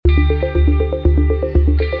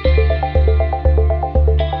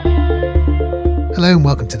Hello and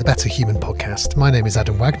welcome to the Better Human podcast. My name is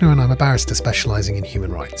Adam Wagner and I'm a barrister specialising in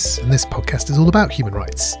human rights. And this podcast is all about human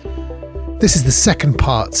rights. This is the second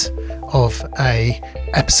part of a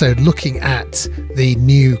episode looking at the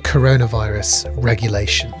new coronavirus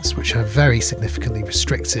regulations, which have very significantly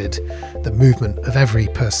restricted the movement of every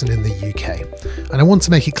person in the UK. And I want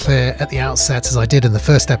to make it clear at the outset, as I did in the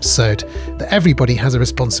first episode, that everybody has a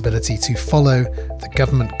responsibility to follow the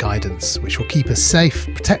government guidance, which will keep us safe,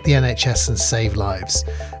 protect the NHS and save lives.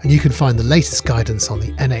 And you can find the latest guidance on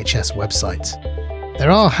the NHS website. There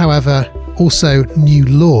are, however, also new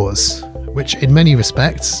laws, which in many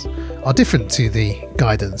respects are different to the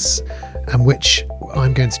guidance, and which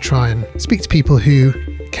I'm going to try and speak to people who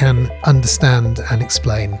can understand and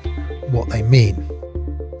explain what they mean.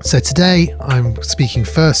 So today I'm speaking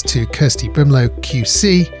first to Kirsty Brimlow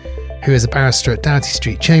QC, who is a barrister at Doughty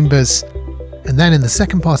Street Chambers, and then in the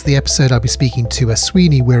second part of the episode I'll be speaking to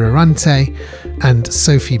Aswini Wirarante and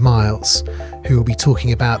Sophie Miles, who will be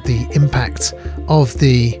talking about the impact of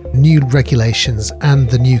the new regulations and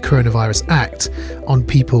the new Coronavirus Act on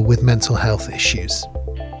people with mental health issues.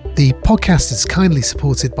 The podcast is kindly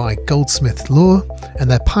supported by Goldsmith Law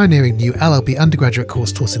and their pioneering new LLB undergraduate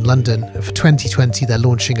course taught in London. And for 2020, they're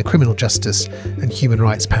launching a criminal justice and human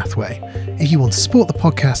rights pathway. If you want to support the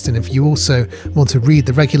podcast and if you also want to read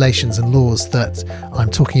the regulations and laws that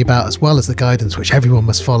I'm talking about, as well as the guidance which everyone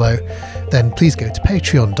must follow, then please go to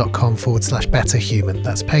patreon.com/betterhuman.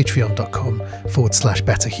 That's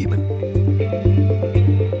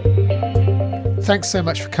patreon.com/betterhuman. Thanks so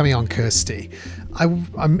much for coming on, Kirsty.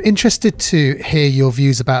 I'm interested to hear your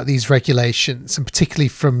views about these regulations, and particularly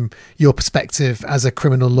from your perspective as a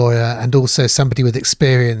criminal lawyer and also somebody with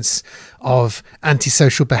experience of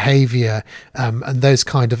antisocial behaviour and those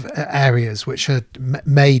kind of areas, which are,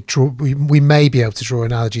 we may be able to draw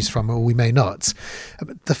analogies from, or we may not.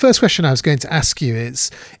 The first question I was going to ask you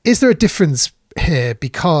is there a difference here,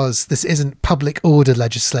 because this isn't public order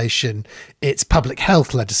legislation, it's public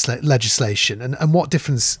health legislation, and what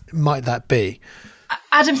difference might that be?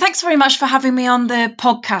 Adam, thanks very much for having me on the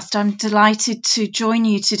podcast. I'm delighted to join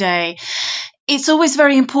you today. It's always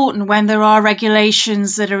very important when there are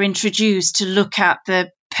regulations that are introduced to look at the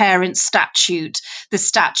parent statute, the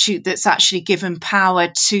statute that's actually given power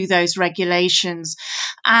to those regulations.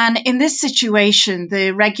 And in this situation,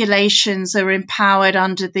 the regulations are empowered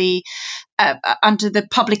under the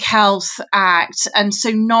Public Health Act, and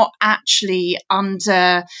so not actually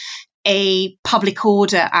under a Public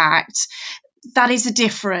Order Act. That is a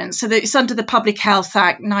difference. So it's under the Public Health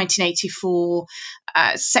Act 1984,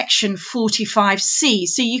 Section 45C.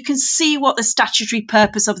 So you can see what the statutory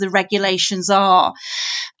purpose of the regulations are.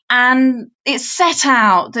 And it's set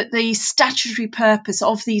out that the statutory purpose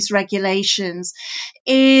of these regulations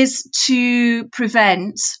is to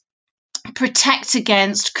protect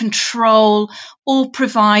against, control, or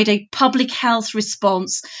provide a public health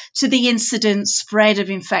response to the incident, spread of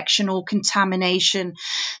infection or contamination.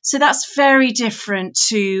 So that's very different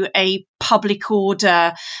to a public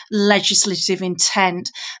order legislative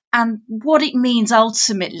intent. And what it means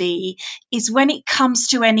ultimately is when it comes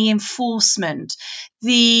to any enforcement,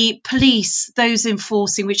 the police, those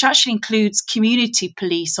enforcing, which actually includes community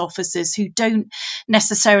police officers who don't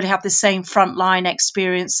necessarily have the same frontline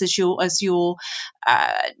experience as your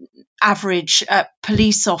average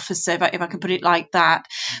police officer, if I can put it like that.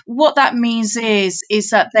 What that means is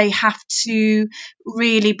that they have to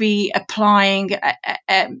really be applying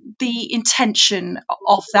the intention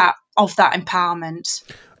of that empowerment.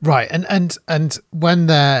 Right, and when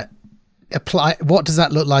they're apply, what does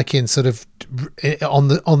that look like in sort of on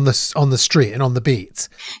the street and on the beat?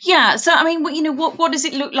 Yeah, so I mean, what does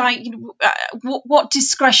it look like? What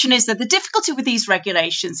discretion is there? The difficulty with these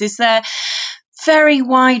regulations is they're very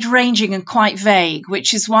wide-ranging and quite vague,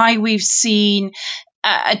 which is why we've seen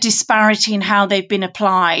a disparity in how they've been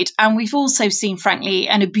applied. And we've also seen, frankly,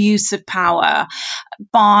 an abuse of power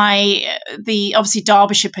by obviously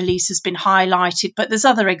Derbyshire Police has been highlighted, but there's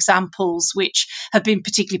other examples which have been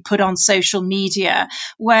particularly put on social media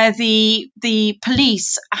where the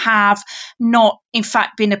police have not, in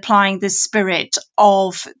fact, been applying the spirit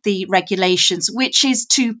of the regulations, which is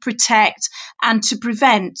to protect and to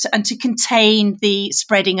prevent and to contain the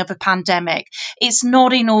spreading of a pandemic. It's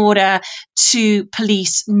not in order to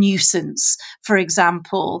police nuisance, for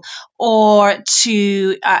example, or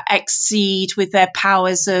to exceed with their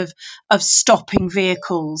powers of stopping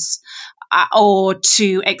vehicles, or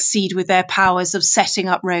to exceed with their powers of setting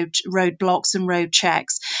up roadblocks and road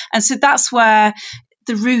checks. And so that's where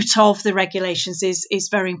the root of the regulations is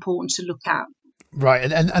very important to look at.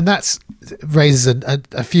 Right, and that's raises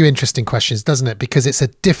a few interesting questions, doesn't it? Because it's a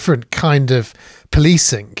different kind of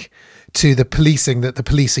policing to the policing that the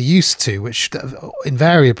police are used to, which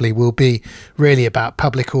invariably will be really about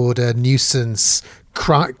public order, nuisance,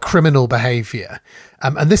 criminal behaviour.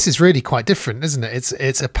 And this is really quite different, isn't it?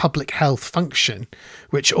 It's a public health function,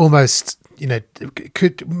 which almost,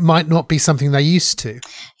 might not be something they're used to.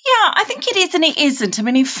 Yeah, I think it is and it isn't. I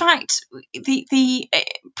mean, in fact, the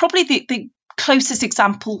probably the closest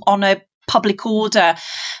example on a public order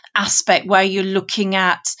aspect where you're looking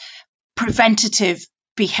at preventative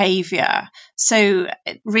behaviour. So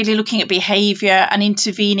really looking at behaviour and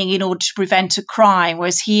intervening in order to prevent a crime,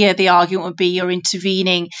 whereas here the argument would be you're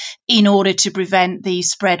intervening in order to prevent the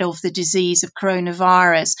spread of the disease of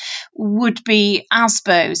coronavirus, would be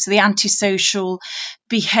ASBO, so the antisocial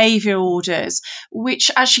behaviour orders,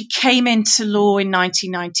 which actually came into law in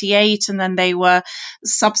 1998 and then they were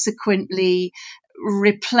subsequently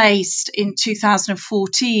replaced in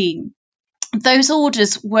 2014. Those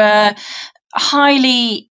orders were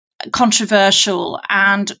highly controversial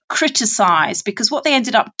and criticised because what they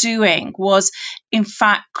ended up doing was, in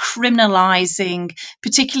fact, criminalising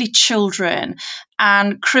particularly children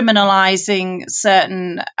and criminalising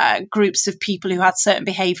certain groups of people who had certain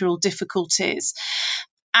behavioural difficulties.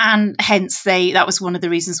 And hence that was one of the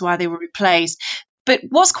reasons why they were replaced. But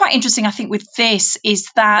what's quite interesting, I think, with this is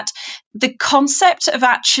that the concept of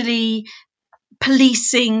actually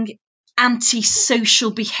policing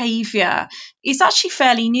antisocial behaviour is actually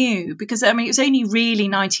fairly new because, I mean, it was only really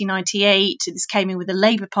 1998, this came in with the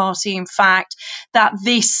Labour Party, in fact, that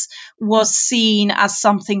this was seen as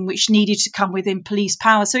something which needed to come within police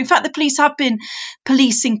power. So, in fact, the police have been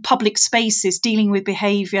policing public spaces, dealing with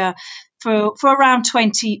behaviour for around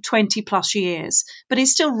 20 plus years, but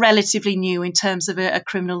it's still relatively new in terms of a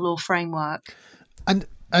criminal law framework.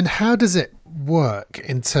 And how does it work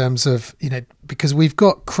in terms of, because we've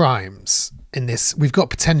got crimes in this, we've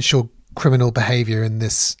got potential criminal behaviour in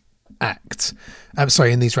this act,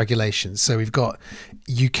 in these regulations. So we've got,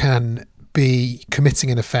 you can be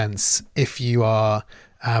committing an offence if you are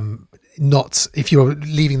if you're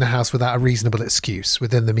leaving the house without a reasonable excuse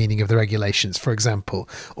within the meaning of the regulations, for example,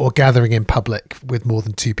 or gathering in public with more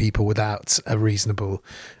than two people without a reasonable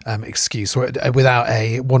excuse or without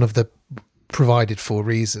one of the provided for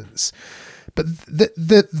reasons. But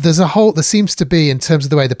there seems to be, in terms of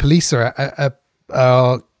the way the police are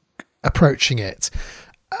approaching it,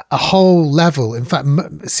 a whole level. In fact,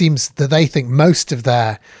 it seems that they think most of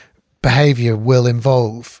their behaviour will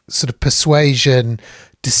involve sort of persuasion,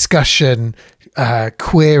 discussion,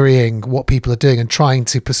 querying what people are doing and trying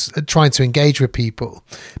to engage with people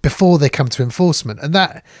before they come to enforcement. And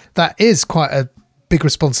that is quite a big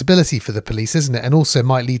responsibility for the police, isn't it? And also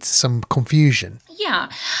might lead to some confusion. Yeah.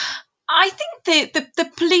 I think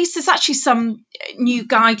the police, there's actually some new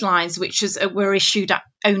guidelines which were issued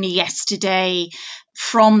only yesterday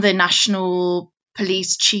from the National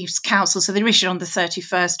Police Chiefs Council. So they were issued on the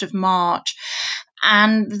 31st of March.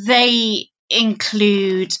 And they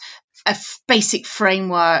include a basic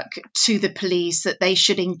framework to the police that they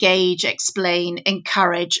should engage, explain,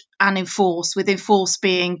 encourage and enforce, with enforce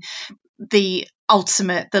being the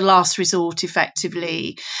last resort,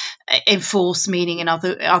 effectively. Enforce meaning, in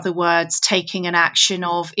other words, taking an action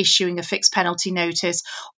of issuing a fixed penalty notice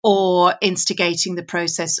or instigating the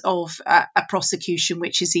process of a prosecution,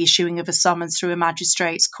 which is the issuing of a summons through a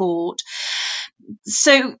magistrate's court.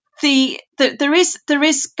 So there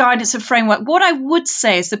is guidance and framework. What I would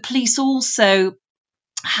say is the police also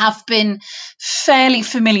have been fairly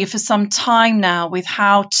familiar for some time now with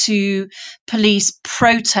how to police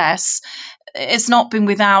protests. It's not been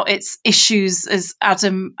without its issues, as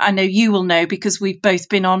Adam, I know you will know, because we've both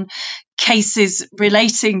been on cases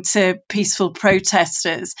relating to peaceful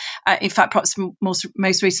protesters. In fact, perhaps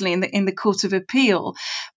most recently in the Court of Appeal.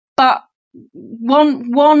 But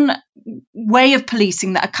one way of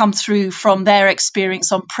policing that had come through from their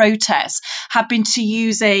experience on protests had been to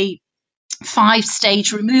use a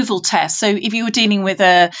 5-stage removal test. So if you were dealing with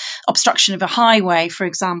a obstruction of a highway, for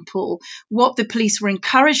example, what the police were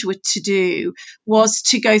encouraged to do was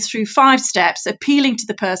to go through 5 steps, appealing to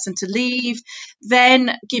the person to leave,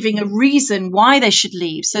 then giving a reason why they should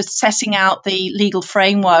leave. So setting out the legal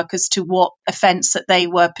framework as to what offence that they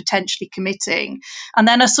were potentially committing. And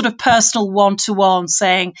then a sort of personal one-to-one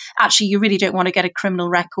saying, actually, you really don't want to get a criminal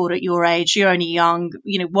record at your age. You're only young,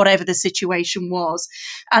 whatever the situation was.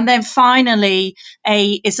 And then finally,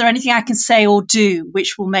 is there anything I can say or do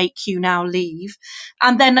which will make you now leave?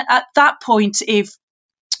 And then at that point, if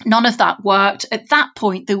none of that worked, at that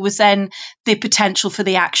point, there was then the potential for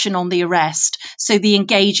the action on the arrest. So the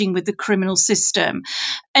engaging with the criminal system.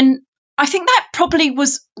 And I think that probably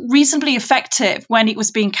was reasonably effective when it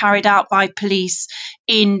was being carried out by police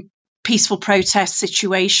in peaceful protest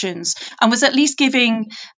situations, and was at least giving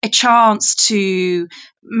a chance to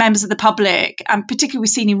members of the public, and particularly we've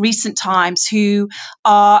seen in recent times, who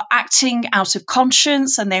are acting out of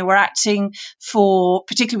conscience, and they were acting for,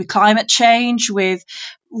 particularly with climate change, with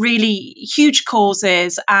really huge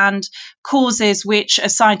causes, and causes which are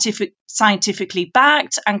scientifically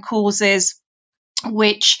backed, and causes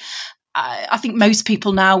which I think most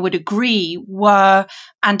people now would agree were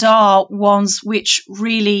and are ones which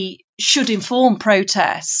really should inform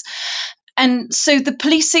protests. And so the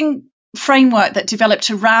policing framework that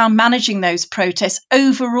developed around managing those protests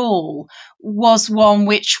overall was one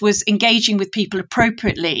which was engaging with people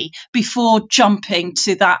appropriately before jumping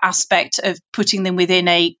to that aspect of putting them within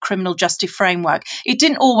a criminal justice framework. It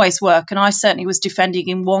didn't always work, and I certainly was defending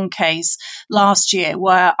in one case last year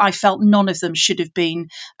where I felt none of them should have been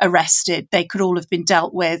arrested. They could all have been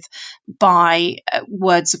dealt with by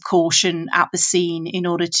words of caution at the scene in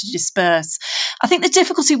order to disperse. I think the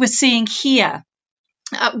difficulty we're seeing here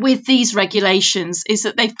with these regulations is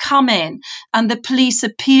that they've come in and the police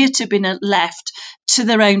appear to have been left to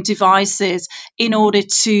their own devices in order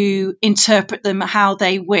to interpret them how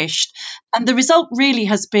they wished. And the result really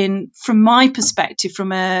has been, from my perspective,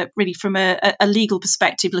 from a legal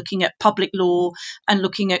perspective, looking at public law and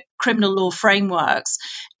looking at criminal law frameworks,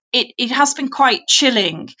 it has been quite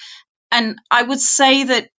chilling. And I would say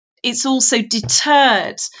that it's also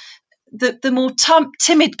deterred the more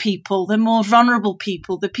timid people, the more vulnerable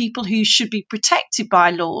people, the people who should be protected by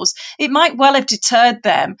laws. It might well have deterred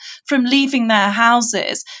them from leaving their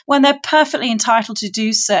houses when they're perfectly entitled to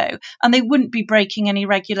do so, and they wouldn't be breaking any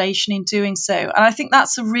regulation in doing so. And I think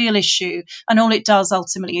that's a real issue, and all it does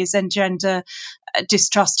ultimately is engender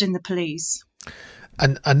distrust in the police.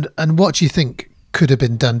 And what do you think could have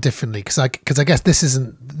been done differently? Because I guess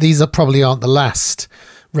these probably aren't the last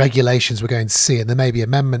regulations we're going to see, and there may be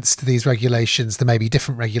amendments to these regulations. There may be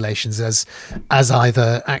different regulations as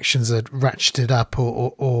either actions are ratcheted up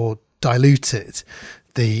or diluted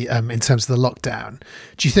in terms of the lockdown.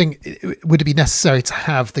 Do you think would it be necessary to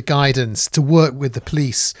have the guidance, to work with the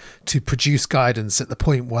police to produce guidance at the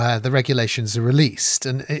point where the regulations are released?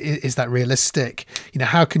 And is that realistic?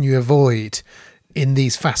 How can you avoid, in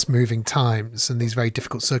these fast-moving times and these very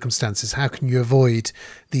difficult circumstances, how can you avoid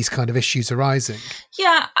these kind of issues arising?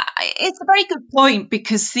 Yeah, it's a very good point,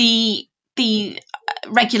 because the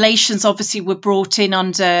regulations obviously were brought in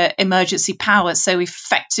under emergency powers. So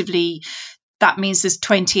effectively, that means there's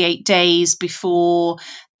 28 days before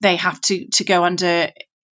they have to go under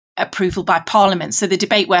approval by Parliament. So the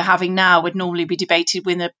debate we're having now would normally be debated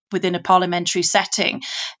within a parliamentary setting.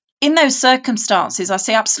 In those circumstances, I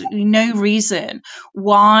see absolutely no reason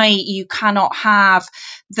why you cannot have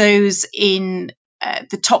those in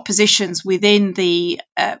the top positions within the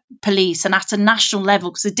police and at a national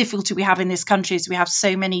level, because the difficulty we have in this country is we have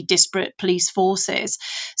so many disparate police forces.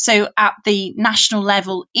 So at the national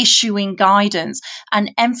level, issuing guidance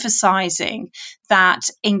and emphasising that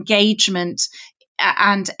engagement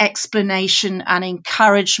and explanation and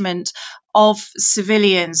encouragement of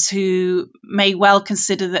civilians who may well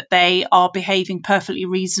consider that they are behaving perfectly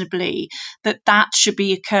reasonably, that should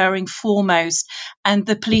be occurring foremost. And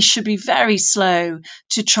the police should be very slow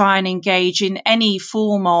to try and engage in any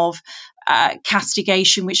form of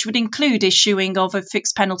castigation, which would include issuing of a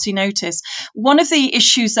fixed penalty notice. One of the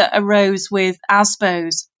issues that arose with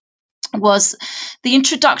ASBOs was the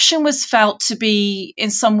introduction was felt to be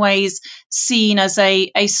in some ways seen as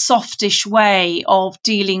a softish way of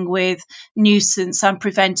dealing with nuisance and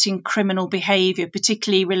preventing criminal behaviour,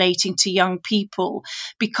 particularly relating to young people,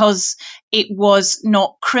 because it was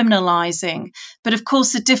not criminalising. But of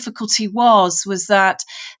course, the difficulty was that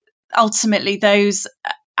ultimately those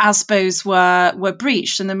ASBOs were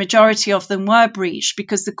breached, and the majority of them were breached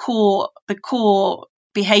because the core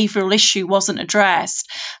behavioural issue wasn't addressed.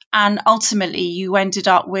 And ultimately, you ended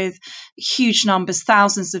up with huge numbers,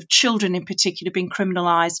 thousands of children in particular, being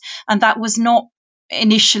criminalised. And that was not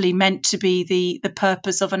initially meant to be the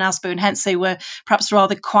purpose of an ASBO, and hence they were perhaps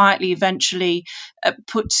rather quietly eventually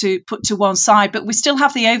put to one side. But we still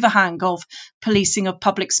have the overhang of policing of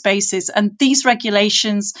public spaces, and these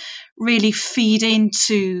regulations really feed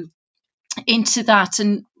into that.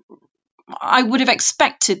 And I would have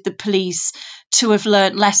expected the police to have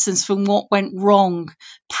learnt lessons from what went wrong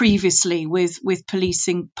previously with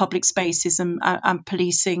policing public spaces and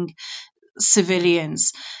policing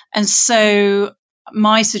civilians. And so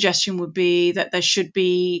my suggestion would be that there should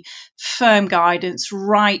be firm guidance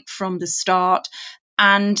right from the start.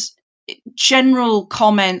 And general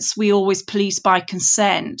comments, we always police by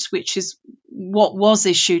consent, which is what was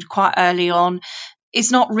issued quite early on, is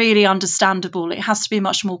not really understandable. It has to be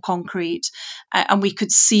much more concrete, and we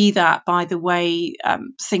could see that by the way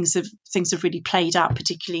things have really played out,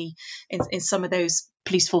 particularly in some of those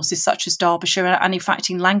police forces such as Derbyshire, and in fact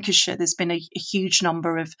in Lancashire there's been a huge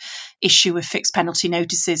number of issue of fixed penalty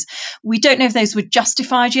notices. We don't know if those were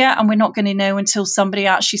justified yet, and we're not going to know until somebody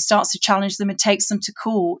actually starts to challenge them and takes them to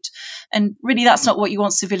court. And really, that's not what you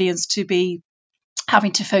want civilians to be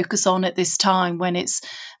having to focus on at this time, when it's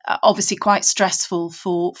obviously quite stressful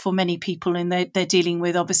for many people, and they're dealing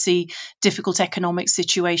with obviously difficult economic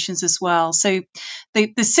situations as well. So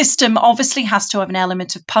the system obviously has to have an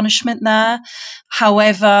element of punishment there.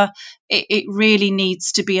 However, it really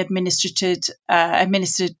needs to be administered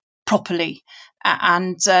properly,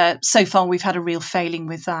 and so far we've had a real failing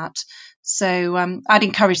with that. So I'd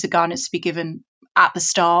encourage the guidance to be given at the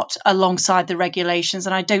start alongside the regulations,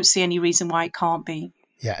 and I don't see any reason why it can't be.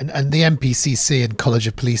 Yeah, and the NPCC and College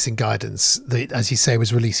of Policing guidance, that, as you say,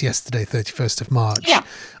 was released yesterday, 31st of March. Yeah.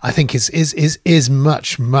 I think is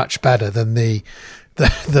much better than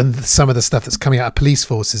than some of the stuff that's coming out of police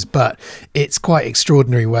forces, but it's quite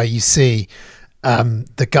extraordinary where you see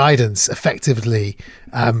the guidance effectively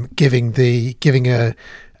giving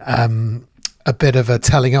a bit of a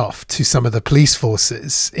telling off to some of the police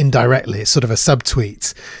forces indirectly. It's sort of a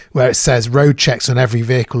subtweet where it says road checks on every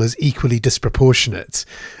vehicle is equally disproportionate,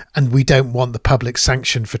 and we don't want the public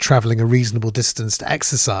sanction for travelling a reasonable distance to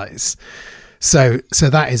exercise. So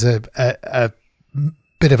that is a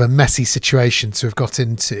bit of a messy situation to have got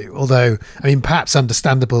into, although, I mean, perhaps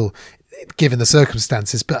understandable given the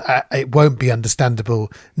circumstances, but it won't be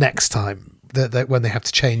understandable next time that when they have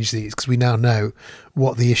to change these, because we now know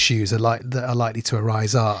what the issues that are likely to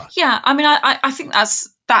arise are. Yeah, I mean, I think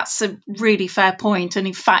that's a really fair point. And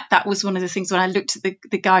in fact, that was one of the things when I looked at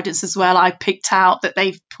the guidance as well, I picked out that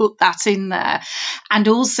they've put that in there. And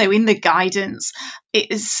also in the guidance,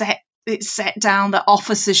 it's set down that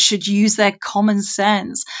officers should use their common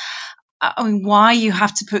sense. I mean, why you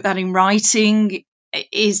have to put that in writing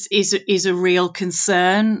is a real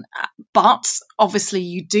concern, but obviously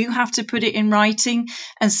you do have to put it in writing,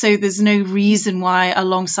 and so there's no reason why,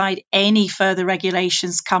 alongside any further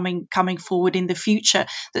regulations coming forward in the future,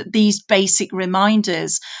 that these basic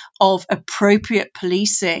reminders of appropriate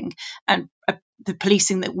policing and the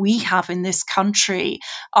policing that we have in this country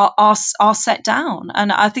are set down.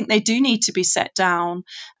 And I think they do need to be set down,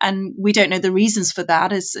 and we don't know the reasons for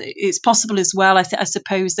that. It's possible as well, I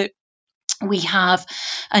suppose, that we have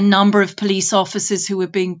a number of police officers who are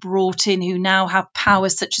being brought in who now have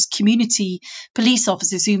powers such as community police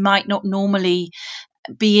officers who might not normally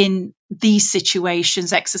be in these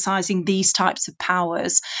situations exercising these types of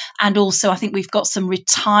powers. And also I think we've got some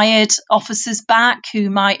retired officers back who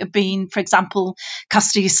might have been, for example,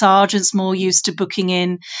 custody sergeants, more used to booking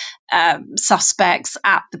in suspects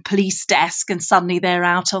at the police desk, and suddenly they're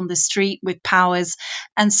out on the street with powers.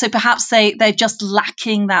 And so perhaps they're just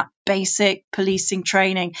lacking that basic policing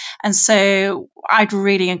training. And so I'd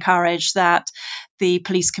really encourage that the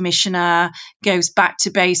police commissioner goes back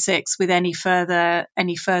to basics with any further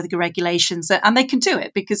regulations, and they can do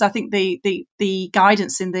it, because I think the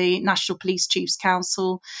guidance in the National Police Chiefs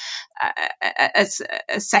Council as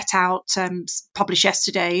set out, published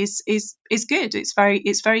yesterday, is good. It's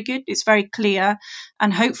very good. It's very clear,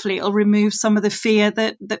 and hopefully it'll remove some of the fear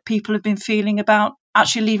that people have been feeling about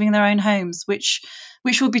actually leaving their own homes, which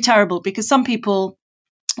will be terrible, because some people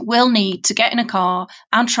will need to get in a car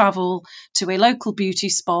and travel to a local beauty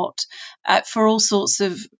spot for all sorts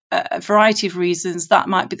of a variety of reasons. That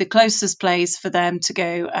might be the closest place for them to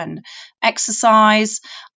go and exercise,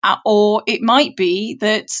 or it might be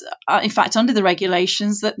that, in fact, under the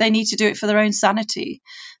regulations, that they need to do it for their own sanity.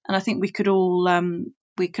 And I think we can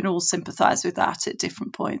all sympathise with that at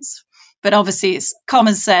different points. But obviously, it's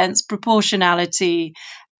common sense, proportionality.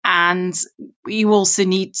 And you also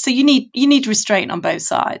need restraint on both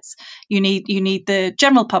sides. You need the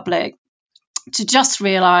general public to just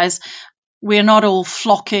realise we're not all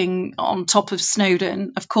flocking on top of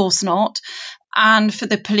Snowdon, of course not. And for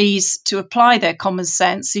the police to apply their common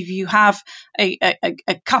sense. If you have a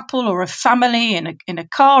couple or a family in a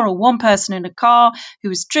car, or one person in a car who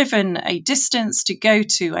has driven a distance to go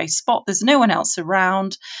to a spot, there's no one else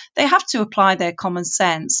around, they have to apply their common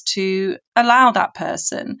sense to allow that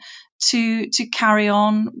person to carry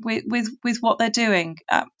on with what they're doing.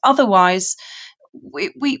 Otherwise,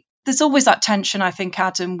 there's always that tension, I think,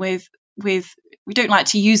 Adam, with we don't like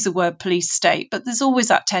to use the word police state, but there's always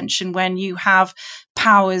that tension when you have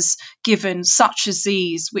powers given, such as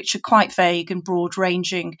these, which are quite vague and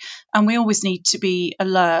broad-ranging. And we always need to be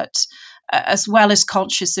alert, as well as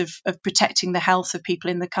conscious of protecting the health of people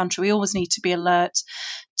in the country. We always need to be alert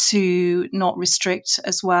to not restrict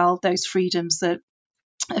as well those freedoms that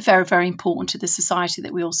are very, very important to the society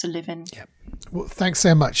that we also live in. Yeah. Well, thanks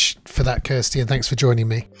so much for that, Kirsty, and thanks for joining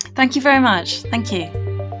me. Thank you very much. Thank you.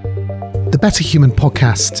 The Better Human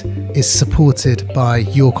podcast is supported by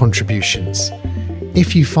your contributions.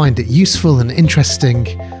 If you find it useful and interesting,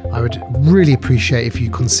 I would really appreciate if you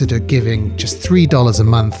consider giving just $3 a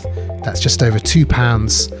month. That's just over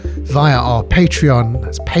 £2 via our Patreon.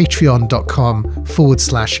 That's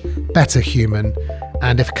patreon.com/betterhuman.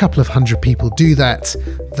 And if a couple of hundred people do that,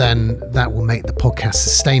 then that will make the podcast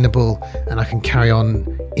sustainable, and I can carry on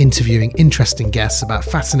interviewing interesting guests about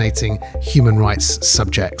fascinating human rights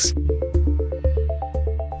subjects.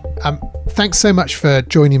 Thanks so much for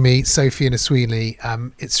joining me, Sophie and Aswini.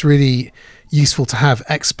 It's really useful to have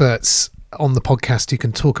experts on the podcast who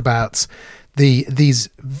can talk about these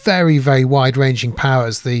very, very wide-ranging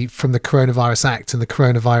powers from the Coronavirus Act and the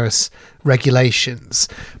coronavirus regulations,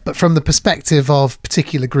 but from the perspective of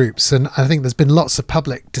particular groups. And I think there's been lots of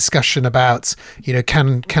public discussion about,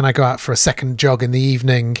 can I go out for a second jog in the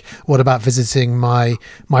evening? What about visiting my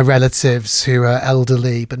relatives who are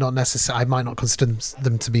elderly, but not necessarily, I might not consider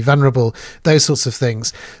them to be vulnerable, those sorts of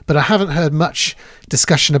things. But I haven't heard much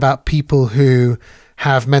discussion about people who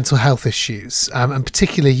have mental health issues, and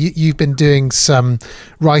particularly you've been doing some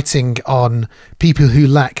writing on people who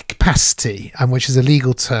lack capacity, which is a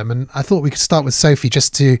legal term, and I thought we could start with Sophie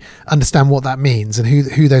just to understand what that means and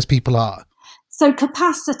who those people are. So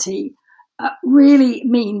capacity really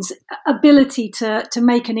means ability to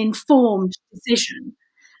make an informed decision,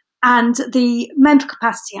 and the Mental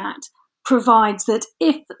Capacity Act provides that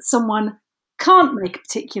if someone can't make a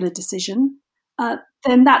particular decision,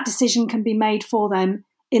 then that decision can be made for them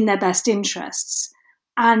in their best interests.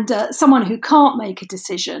 And someone who can't make a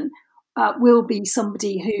decision will be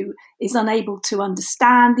somebody who is unable to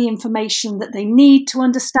understand the information that they need to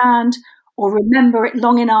understand, or remember it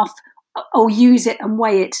long enough, or use it and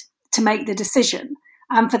weigh it to make the decision.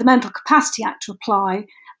 And for the Mental Capacity Act to apply,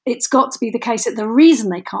 it's got to be the case that the reason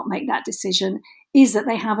they can't make that decision is that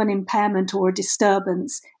they have an impairment or a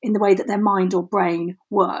disturbance in the way that their mind or brain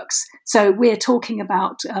works. So we're talking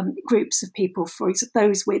about groups of people, for example,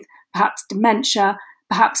 those with perhaps dementia,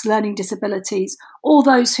 perhaps learning disabilities, or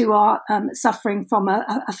those who are suffering from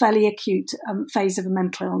a fairly acute phase of a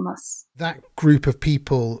mental illness. That group of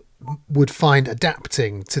people would find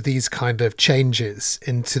adapting to these kind of changes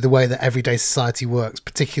into the way that everyday society works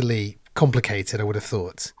particularly complicated, I would have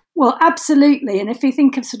thought. Well, absolutely. And if you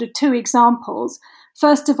think of sort of two examples,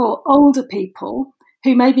 first of all, older people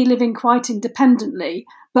who may be living quite independently,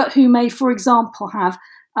 but who may, for example, have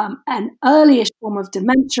an earlyish form of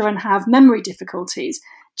dementia and have memory difficulties,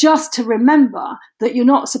 just to remember that you're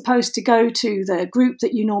not supposed to go to the group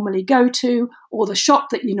that you normally go to or the shop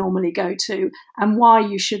that you normally go to, and why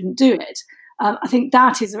you shouldn't do it. I think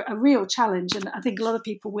that is a real challenge. And I think a lot of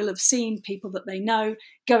people will have seen people that they know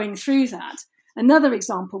going through that. Another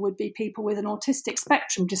example would be people with an autistic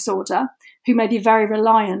spectrum disorder who may be very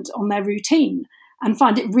reliant on their routine and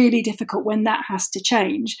find it really difficult when that has to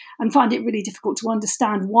change, and find it really difficult to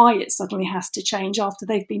understand why it suddenly has to change after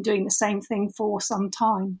they've been doing the same thing for some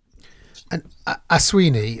time. And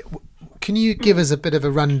Aswini, can you give us a bit of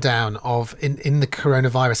a rundown of, in the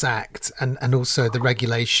Coronavirus Act and also the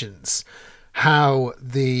regulations, how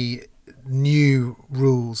the new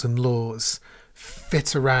rules and laws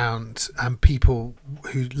fit around people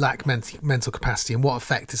who lack mental capacity, and what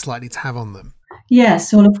effect it's likely to have on them?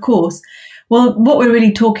 Yes, well, of course. Well, what we're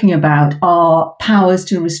really talking about are powers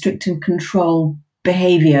to restrict and control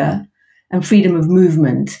behaviour and freedom of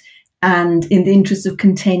movement, and in the interest of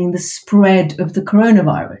containing the spread of the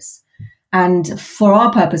coronavirus. And for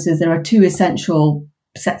our purposes, there are two essential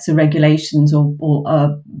sets of regulations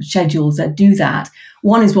or schedules that do that.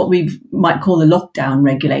 One is what we might call the lockdown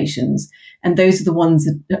regulations, and those are the ones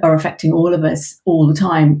that are affecting all of us all the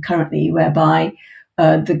time currently, whereby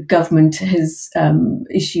the government has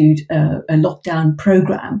issued a lockdown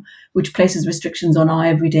program which places restrictions on our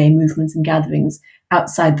everyday movements and gatherings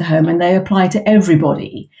outside the home, and they apply to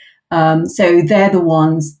everybody. So they're the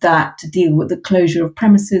ones that deal with the closure of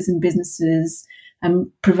premises and businesses and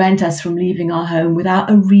prevent us from leaving our home without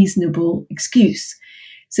a reasonable excuse.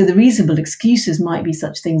 So the reasonable excuses might be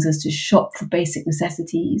such things as to shop for basic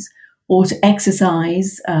necessities or to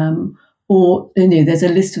exercise, or there's a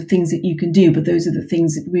list of things that you can do, but those are the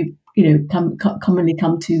things that we've commonly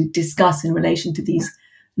come to discuss in relation to these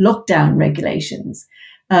lockdown regulations.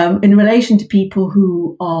 In relation to people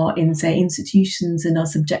who are in, say, institutions and are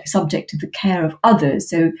subject to the care of others,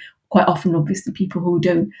 so quite often, obviously, people who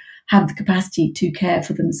don't have the capacity to care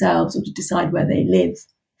for themselves or to decide where they live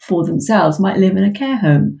for themselves might live in a care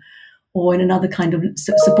home or in another kind of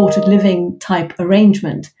supported living type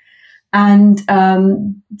arrangement. And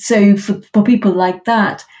so for people like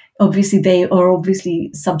that, obviously, they are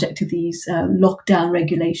obviously subject to these lockdown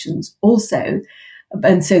regulations also.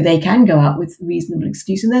 And so they can go out with reasonable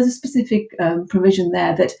excuse. And there's a specific provision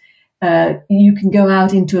there that you can go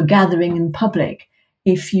out into a gathering in public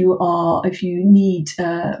if you need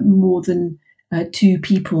more than 2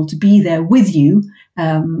 people to be there with you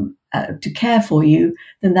to care for you,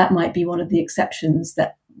 then that might be one of the exceptions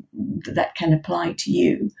that can apply to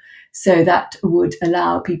you. So that would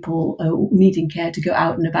allow people needing care to go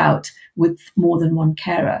out and about with more than one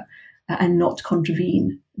carer and not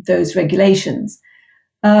contravene those regulations.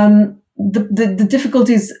 The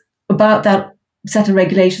difficulties about that set of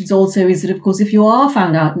regulations also is that, of course, if you are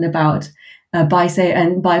found out and about by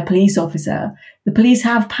a police officer, the police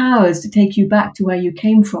have powers to take you back to where you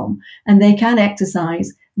came from, and they can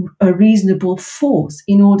exercise a reasonable force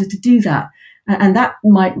in order to do that. And that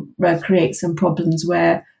might create some problems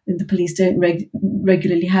where the police don't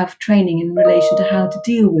regularly have training in relation to how to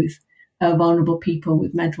deal with vulnerable people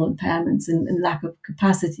with mental impairments and lack of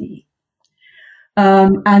capacity.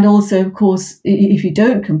 And also, of course, if you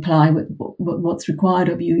don't comply with what's required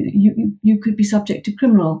of you, you could be subject to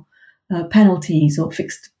criminal penalties or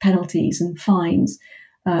fixed penalties and fines,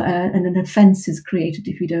 and an offence is created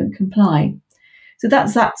if you don't comply. So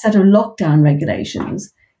that's that set of lockdown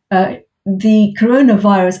regulations. The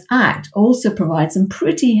Coronavirus Act also provides some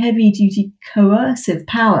pretty heavy-duty coercive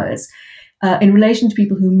powers in relation to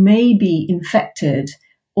people who may be infected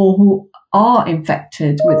or who are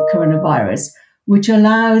infected with coronavirus, which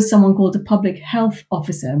allows someone called a public health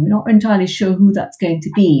officer. I'm not entirely sure who that's going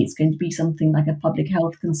to be. It's going to be something like a public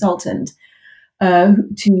health consultant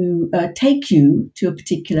to take you to a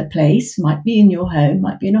particular place, might be in your home,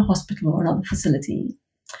 might be in a hospital or another facility,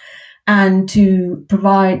 and to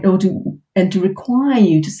provide to require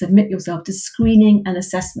you to submit yourself to screening and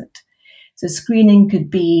assessment. So screening could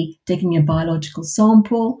be taking a biological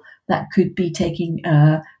sample, that could be taking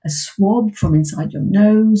a swab from inside your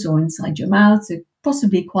nose or inside your mouth, so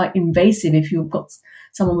possibly quite invasive if you've got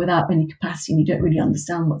someone without any capacity and you don't really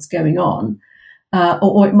understand what's going on.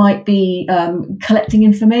 Or it might be collecting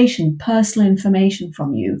information, personal information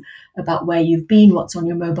from you about where you've been, what's on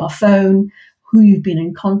your mobile phone, who you've been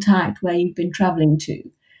in contact, where you've been traveling to.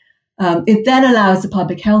 It then allows the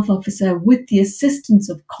public health officer, with the assistance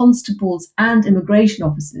of constables and immigration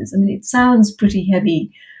officers, I mean, it sounds pretty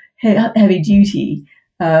heavy duty,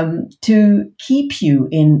 to keep you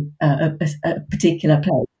in a particular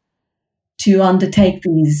place, to undertake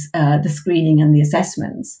the screening and the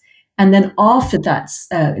assessments. And then after that's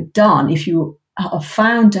done, if you are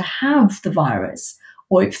found to have the virus,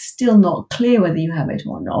 or if still not clear whether you have it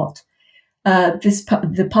or not,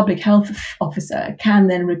 the public health officer can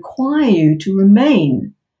then require you to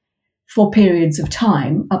remain for periods of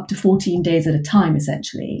time, up to 14 days at a time,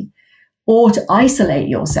 essentially, or to isolate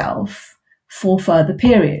yourself for further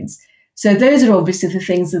periods. So those are obviously the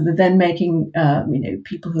things that are then making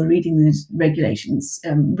people who are reading these regulations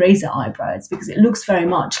raise their eyebrows, because it looks very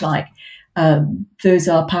much like those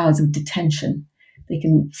are powers of detention. They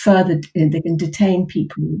can detain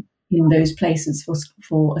people in those places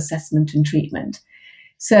for assessment and treatment.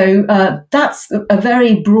 So that's a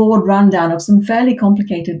very broad rundown of some fairly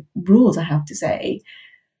complicated rules, I have to say.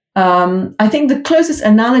 I think the closest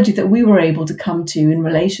analogy that we were able to come to in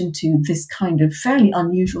relation to this kind of fairly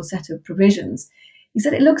unusual set of provisions is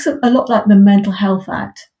that it looks a lot like the Mental Health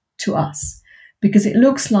Act to us, because it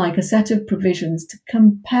looks like a set of provisions to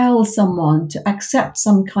compel someone to accept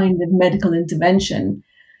some kind of medical intervention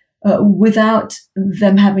without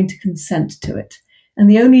them having to consent to it. And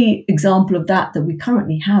the only example of that we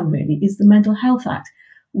currently have really is the Mental Health Act,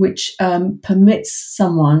 which permits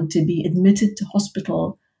someone to be admitted to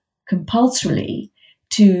hospital compulsorily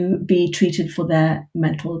to be treated for their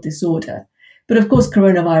mental disorder. But of course,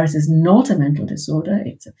 coronavirus is not a mental disorder,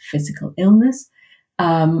 it's a physical illness.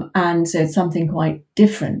 And so it's something quite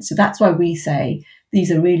different. So that's why we say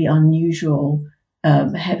these are really unusual,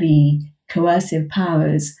 heavy, coercive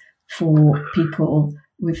powers for people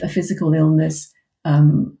with a physical illness,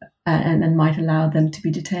 and might allow them to be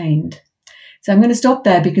detained. So I'm going to stop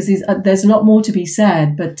there because there's a lot more to be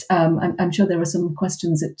said, but I'm sure there are some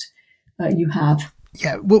questions that you have.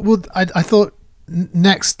 Yeah, well, I thought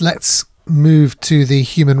next let's move to the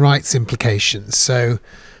human rights implications. So,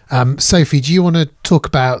 Sophie, do you want to talk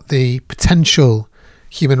about the potential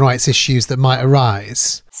human rights issues that might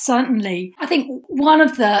arise? Certainly. I think one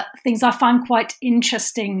of the things I find quite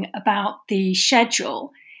interesting about the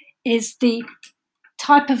schedule is the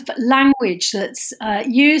type of language that's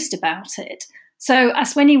used about it. So,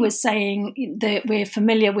 as Winnie was saying, that we're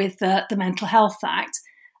familiar with the Mental Health Act.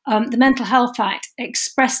 The Mental Health Act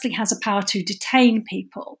expressly has a power to detain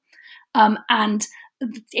people, and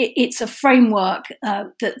it's a framework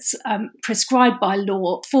that's prescribed by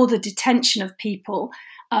law for the detention of people,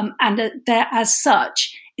 and as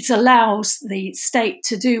such, it allows the state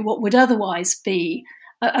to do what would otherwise be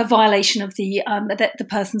a violation of the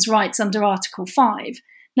person's rights under Article 5.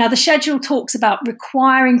 Now, the schedule talks about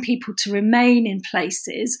requiring people to remain in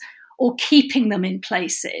places or keeping them in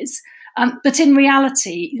places, but in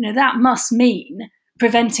reality, that must mean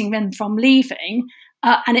preventing them from leaving,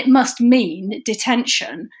 and it must mean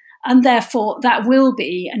detention, and therefore that will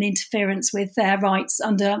be an interference with their rights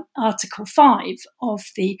under Article 5 of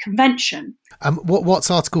the Convention. What's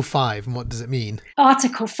Article 5 and what does it mean?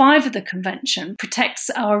 Article 5 of the Convention protects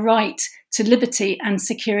our right to liberty and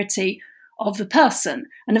security of the person.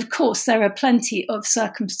 And of course, there are plenty of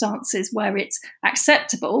circumstances where it's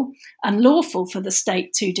acceptable and lawful for the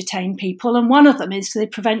state to detain people. And one of them is the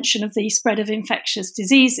prevention of the spread of infectious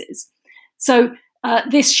diseases. So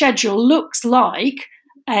this schedule looks like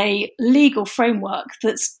a legal framework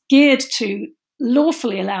that's geared to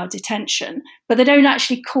lawfully allow detention, but they don't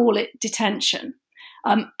actually call it detention.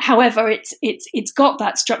 However, it's got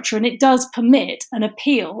that structure, and it does permit an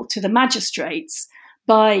appeal to the magistrates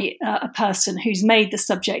by a person who's made the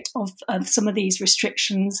subject of some of these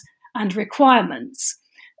restrictions and requirements.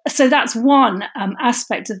 So that's one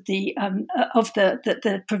aspect of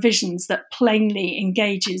the provisions that plainly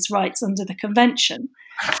engages rights under the Convention.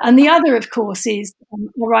 And the other, of course, is the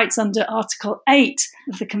rights under Article 8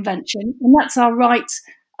 of the Convention, and that's our right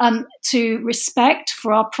to respect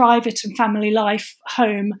for our private and family life,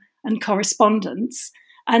 home and correspondence,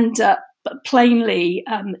 and plainly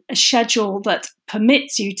a schedule that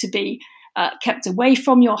permits you to be kept away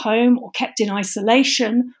from your home or kept in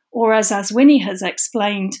isolation, or as Winnie has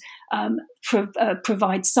explained,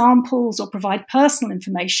 provide samples or provide personal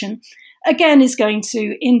information, again is going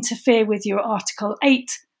to interfere with your Article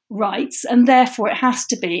 8 rights, and therefore it has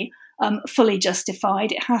to be fully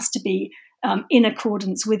justified, it has to be in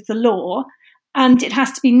accordance with the law, and it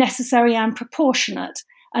has to be necessary and proportionate.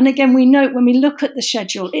 And again, we note when we look at the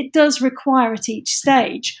schedule, it does require at each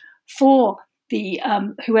stage for the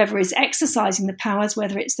whoever is exercising the powers,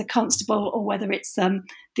 whether it's the constable or whether it's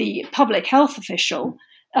the public health official,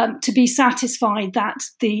 to be satisfied that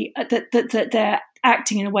that they're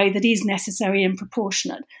acting in a way that is necessary and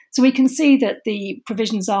proportionate. So we can see that the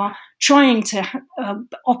provisions are trying to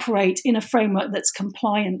operate in a framework that's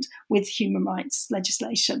compliant with human rights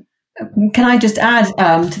legislation. Can I just add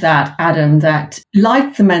to that, Adam, that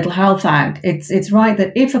like the Mental Health Act, it's right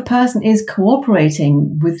that if a person is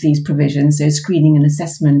cooperating with these provisions, so screening and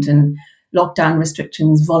assessment and lockdown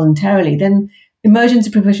restrictions voluntarily, then emergency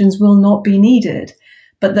provisions will not be needed.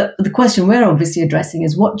 But the question we're obviously addressing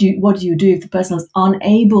is what do you do if the person is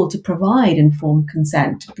unable to provide informed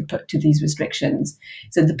consent to these restrictions?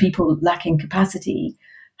 So the people lacking capacity,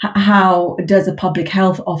 how does a public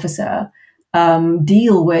health officer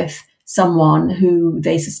deal with someone who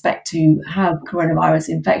they suspect to have coronavirus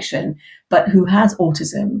infection, but who has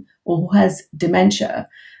autism or who has dementia?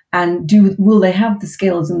 And will they have the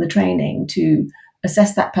skills and the training to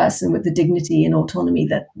assess that person with the dignity and autonomy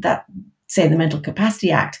that say, the Mental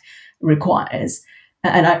Capacity Act requires?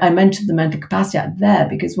 And I mentioned the Mental Capacity Act there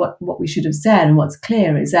because what we should have said and what's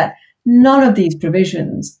clear is that none of these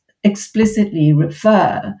provisions explicitly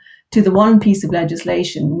refer to the one piece of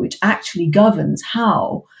legislation which actually governs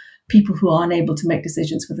how people who are unable to make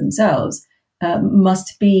decisions for themselves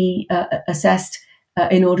must be assessed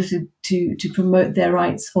in order to promote their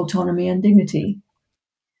rights, autonomy and dignity.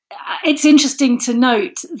 It's interesting to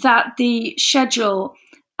note that the schedule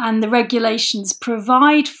and the regulations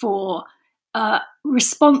provide for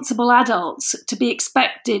responsible adults to be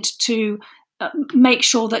expected to make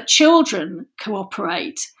sure that children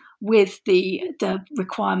cooperate with the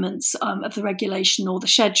requirements of the regulation or the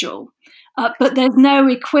schedule. But there's no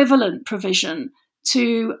equivalent provision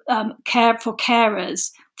to care for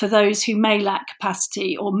carers for those who may lack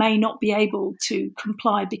capacity or may not be able to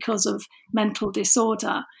comply because of mental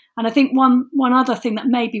disorder. And I think one other thing that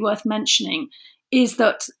may be worth mentioning is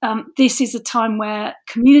that this is a time where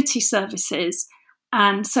community services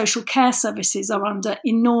and social care services are under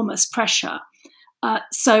enormous pressure.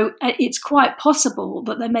 So it's quite possible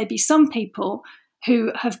that there may be some people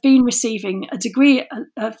who have been receiving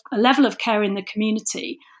a level of care in the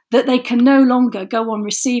community that they can no longer go on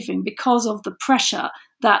receiving because of the pressure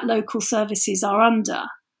that local services are under.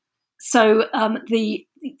 So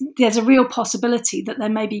there's a real possibility that there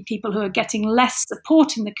may be people who are getting less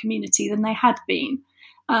support in the community than they had been,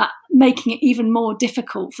 making it even more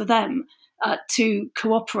difficult for them to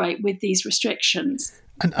cooperate with these restrictions.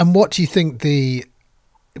 And what do you think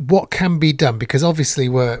what can be done? Because obviously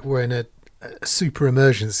we're in a super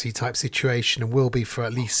emergency type situation and will be for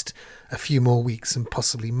at least a few more weeks and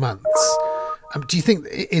possibly months. Do you think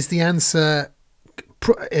is the answer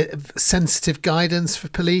sensitive guidance for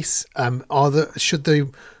police? Should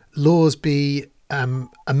the laws be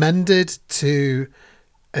amended to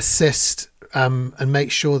assist and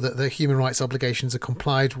make sure that the human rights obligations are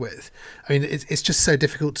complied with? I mean, it's just so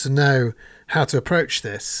difficult to know how to approach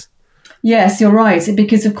this. Yes, you're right.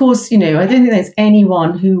 Because, of course, I don't think there's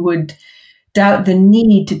anyone who would doubt the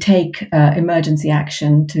need to take emergency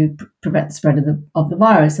action to prevent the spread of the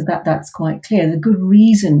virus. So that's quite clear. There's a good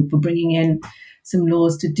reason for bringing in some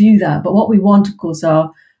laws to do that. But what we want, of course,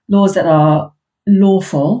 are laws that are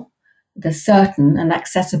lawful, they're certain and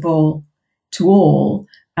accessible to all,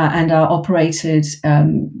 and are operated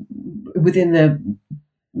within the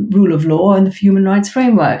rule of law and the human rights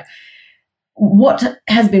framework. What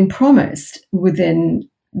has been promised within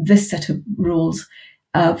this set of rules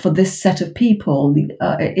for this set of people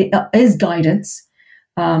is guidance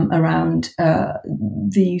around the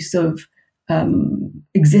use of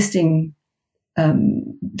existing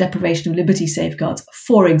deprivation of liberty safeguards,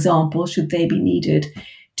 for example, should they be needed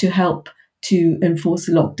to help to enforce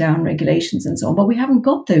the lockdown regulations and so on. But we haven't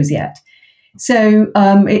got those yet. So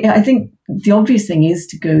I think the obvious thing is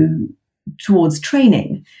to go towards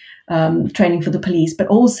training for the police, but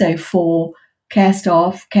also for care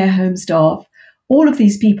staff, care home staff. All of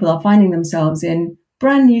these people are finding themselves in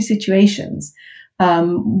brand new situations,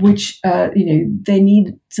 which they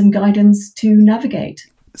need some guidance to navigate.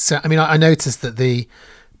 So, I mean, I noticed that the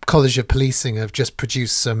College of Policing have just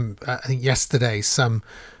produced some, I think yesterday, some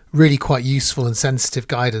really quite useful and sensitive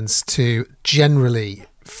guidance to generally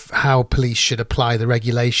how police should apply the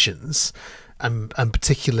regulations, and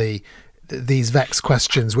particularly these VEX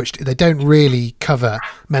questions, which they don't really cover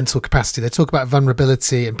mental capacity. They talk about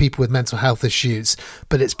vulnerability and people with mental health issues,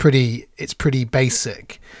 but it's pretty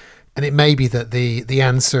basic. And it may be that the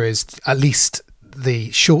answer is, at least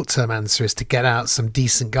the short-term answer is, to get out some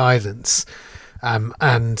decent guidance,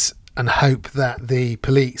 and hope that the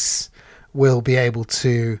police will be able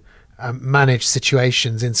to manage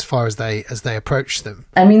situations insofar as they approach them.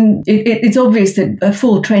 I mean, it's obvious that a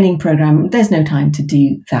full training program, there's no time to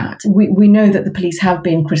do that. We know that the police have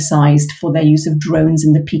been criticised for their use of drones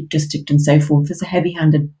in the Peak District and so forth. There's a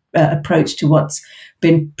heavy-handed approach to what's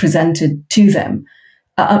been presented to them.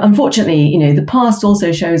 Unfortunately, the past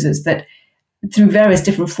also shows us that through various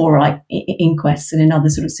different fora, like inquests and in other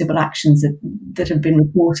sort of civil actions that have been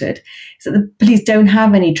reported, so the police don't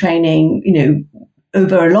have any training,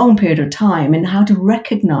 over a long period of time in how to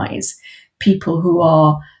recognise people who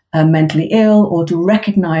are mentally ill, or to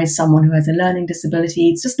recognise someone who has a learning disability.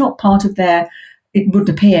 It's just not part of it would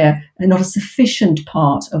appear, not a sufficient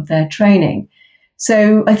part of their training.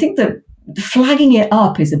 So I think that flagging it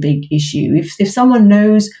up is a big issue. If someone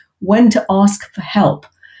knows when to ask for help,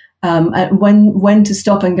 and when to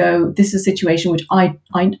stop and go, this is a situation which I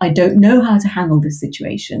don't know how to handle this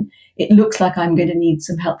situation. It looks like I'm going to need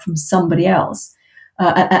some help from somebody else.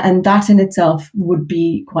 And that in itself would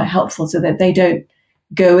be quite helpful, so that they don't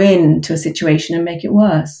go into a situation and make it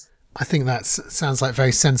worse. I think that sounds like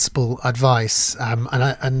very sensible advice,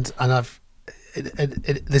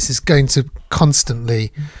 this is going to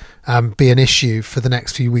constantly be an issue for the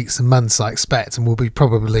next few weeks and months, I expect, and we'll be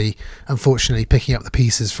probably, unfortunately, picking up the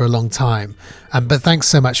pieces for a long time. But thanks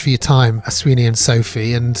so much for your time, Aswini and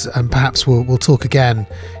Sophie, and perhaps we'll talk again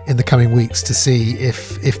in the coming weeks to see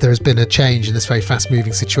if there has been a change in this very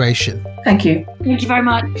fast-moving situation. Thank you. Thank you very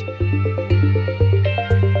much.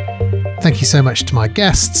 Thank you so much to my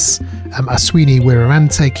guests, Aswini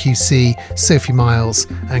Wirarante QC, Sophie Miles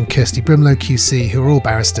and Kirsty Brimlow QC, who are all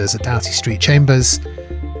barristers at Doughty Street Chambers.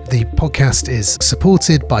 The podcast is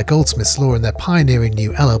supported by Goldsmiths Law and their pioneering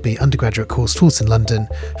new LLB undergraduate course taught in London.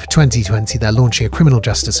 For 2020, they're launching a criminal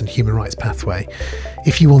justice and human rights pathway.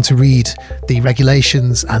 If you want to read the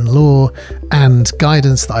regulations and law and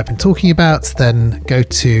guidance that I've been talking about, then go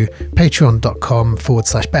to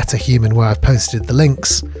patreon.com/betterhuman, where I've posted the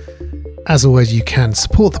links. As always, you can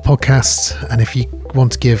support the podcast, and if you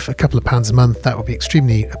want to give a couple of pounds a month, that would be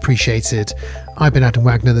extremely appreciated. I've been Adam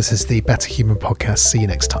Wagner. This is the Better Human podcast. See you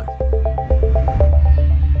next time.